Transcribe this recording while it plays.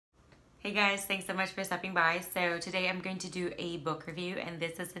Hey guys, thanks so much for stopping by. So today I'm going to do a book review, and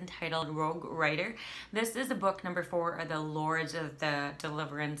this is entitled Rogue Rider. This is a book number 4 of the Lords of the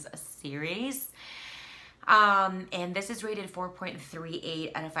Deliverance series. And this is rated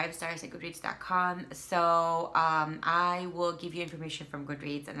 4.38 out of 5 stars at Goodreads.com. So I will give you information from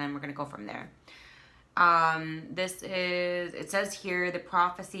Goodreads, and then we're going to go from there. It says here, the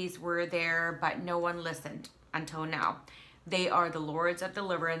prophecies were there, but no one listened until now. They are the Lords of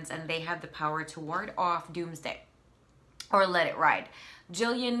Deliverance, and they have the power to ward off doomsday or let it ride.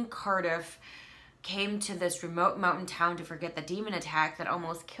 Jillian Cardiff came to this remote mountain town to forget the demon attack that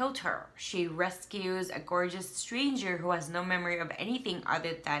almost killed her. She rescues a gorgeous stranger who has no memory of anything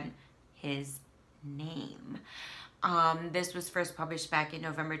other than his name. This was first published back in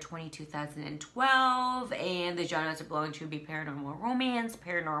November 2012, and the genres are belong to be paranormal romance,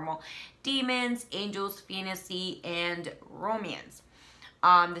 paranormal demons, angels, fantasy, and romance.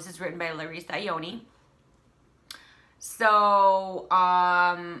 This is written by Larissa Ione. So,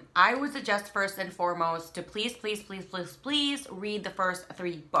 I would suggest first and foremost to please read the first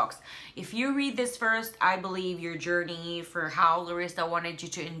 3 books. If you read this first, I believe your journey for how Larissa wanted you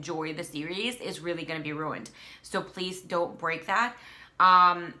to enjoy the series is really going to be ruined. So please don't break that.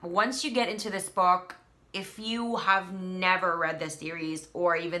 Once you get into this book, if you have never read this series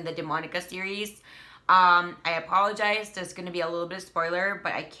or even the Demonica series, I apologize, there's going to be a little bit of spoiler,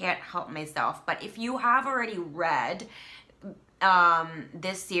 but I can't help myself. But if you have already read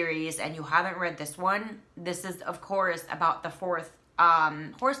this series and you haven't read this one, this is, of course, about the 4th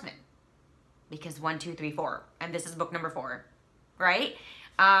horseman. Because 1, 2, 3, 4. And this is book number 4, right?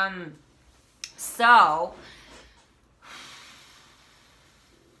 So,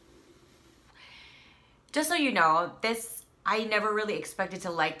 just so you know, I never really expected to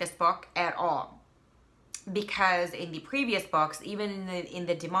like this book at all. Because in the previous books, even in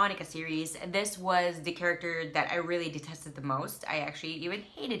the Demonica series, this was the character that I really detested the most. I actually even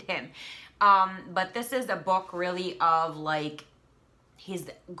hated him. But this is a book really of like his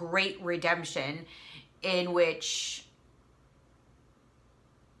great redemption, in which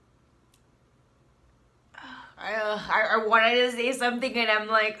I wanted to say something and I'm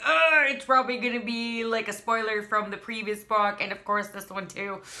like, it's probably going to be like a spoiler from the previous book, and of course this one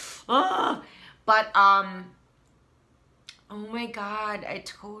too. But, oh my God, I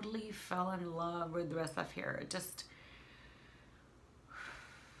totally fell in love with the rest of here. Just,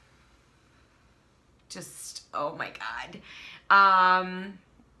 oh my God. I'm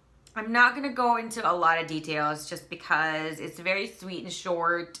not going to go into a lot of details just because it's very sweet and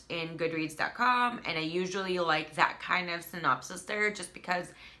short in Goodreads.com, and I usually like that kind of synopsis there just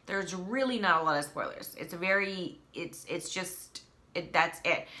because there's really not a lot of spoilers. That's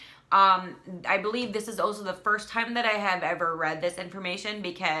it. I believe this is also the first time that I have ever read this information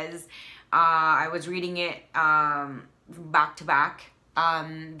because I was reading it back to back,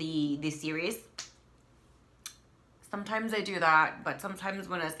 the series. Sometimes I do that, but sometimes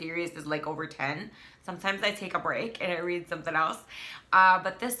when a series is like over 10, sometimes I take a break and I read something else.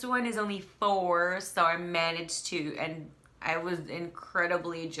 But this one is only 4, so I managed to, and I was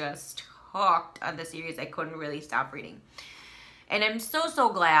incredibly just hooked on the series. I couldn't really stop reading. And I'm so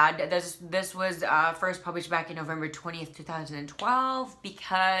glad that this was first published back in November 20th, 2012,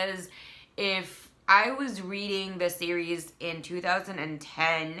 because if I was reading the series in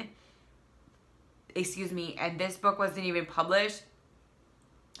 2010, and this book wasn't even published,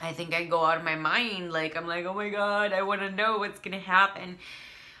 I think I'd go out of my mind. Like, I'm like, oh my God, I want to know what's going to happen.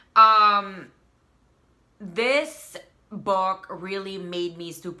 This book really made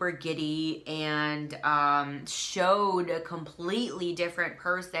me super giddy and showed a completely different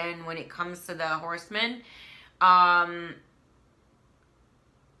person when it comes to the horsemen. I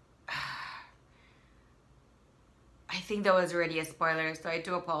think that was already a spoiler, so I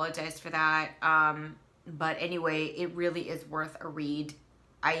do apologize for that. But anyway, it really is worth a read.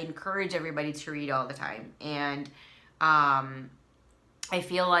 I encourage everybody to read all the time. And I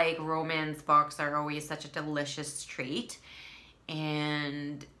feel like romance books are always such a delicious treat,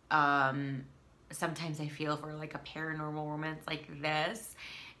 and sometimes I feel for like a paranormal romance like this,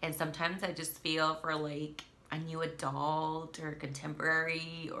 and sometimes I just feel for like a new adult or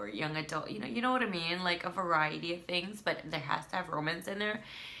contemporary or young adult, you know what I mean, like a variety of things, but there has to have romance in there.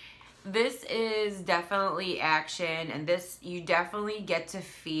 This is definitely action, and you definitely get to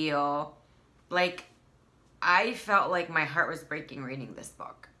feel like, I felt like my heart was breaking reading this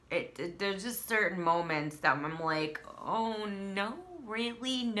book. There's just certain moments that I'm like, oh no,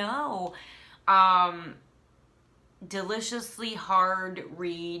 really, no. Deliciously hard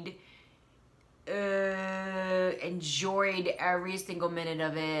read. enjoyed every single minute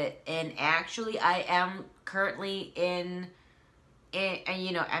of it. And actually, I am currently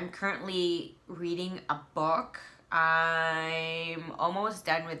I'm currently reading a book. I'm almost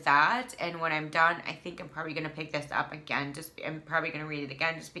done with that, and when I'm done, I think I'm probably gonna pick this up again. I'm probably gonna read it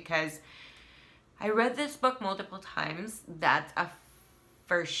again, just because I read this book multiple times. That's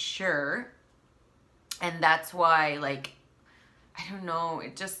for sure, and that's why, like, I don't know.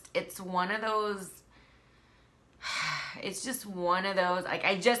 It's one of those. It's just one of those, like,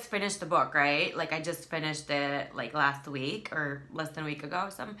 I just finished the book, right? Like, I just finished it, like, last week or less than a week ago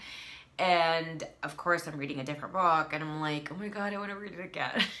or something. And, of course, I'm reading a different book. And I'm like, oh, my God, I want to read it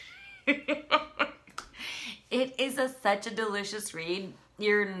again. It is such a delicious read.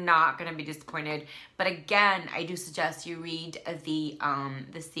 You're not going to be disappointed. But, again, I do suggest you read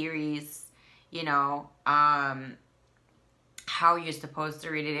the series, you know, how you're supposed to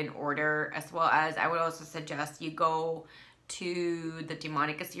read it in order, as well as I would also suggest you go to the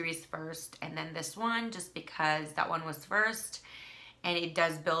Demonica series first and then this one, just because that one was first and it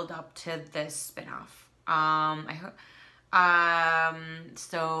does build up to this spinoff.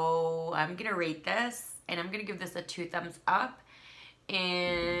 So I'm gonna rate this, and I'm gonna give this a 2 thumbs up,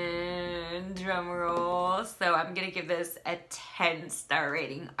 and drum roll, so I'm gonna give this a 10-star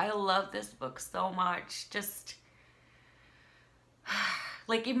rating. I love this book so much. Just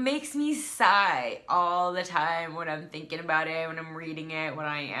like, it makes me sigh all the time when I'm thinking about it, when I'm reading it, when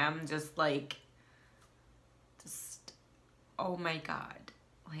I am just like, oh my God.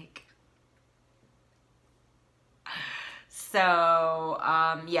 Like, so,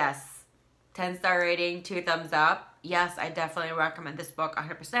 yes, 10-star rating, 2 thumbs up. Yes, I definitely recommend this book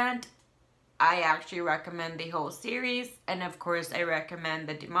 100%. I actually recommend the whole series, and of course, I recommend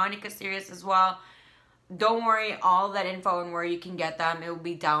the Demonica series as well. Don't worry, all that info and where you can get them, it will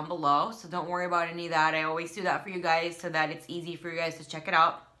be down below. So don't worry about any of that. I always do that for you guys so that it's easy for you guys to check it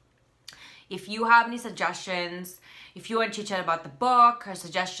out. If you have any suggestions, if you want to chit-chat about the book, or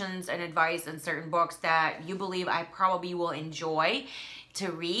suggestions and advice on certain books that you believe I probably will enjoy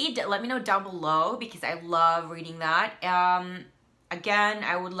to read, let me know down below, because I love reading that. Again,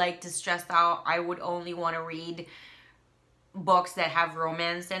 I would like to stress out, I would only want to read books that have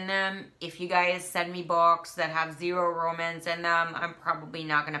romance in them. If you guys send me books that have 0 romance in them, I'm probably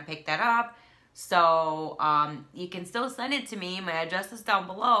not gonna pick that up. So you can still send it to me. My address is down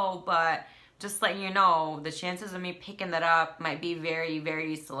below, but just letting you know, the chances of me picking that up might be very,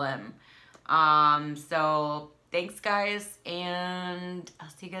 very slim. So thanks, guys, and I'll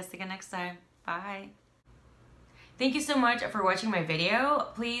see you guys again next time. Bye. Thank you so much for watching my video.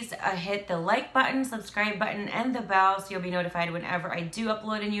 Please hit the like button, subscribe button, and the bell so you'll be notified whenever I do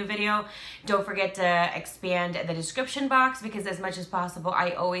upload a new video. Don't forget to expand the description box, because as much as possible,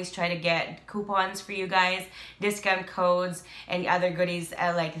 I always try to get coupons for you guys, discount codes, and other goodies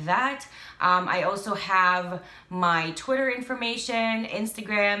like that. I also have my Twitter information,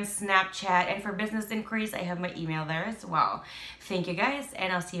 Instagram, Snapchat, and for business inquiries, I have my email there as well. Thank you guys,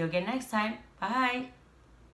 and I'll see you again next time. Bye.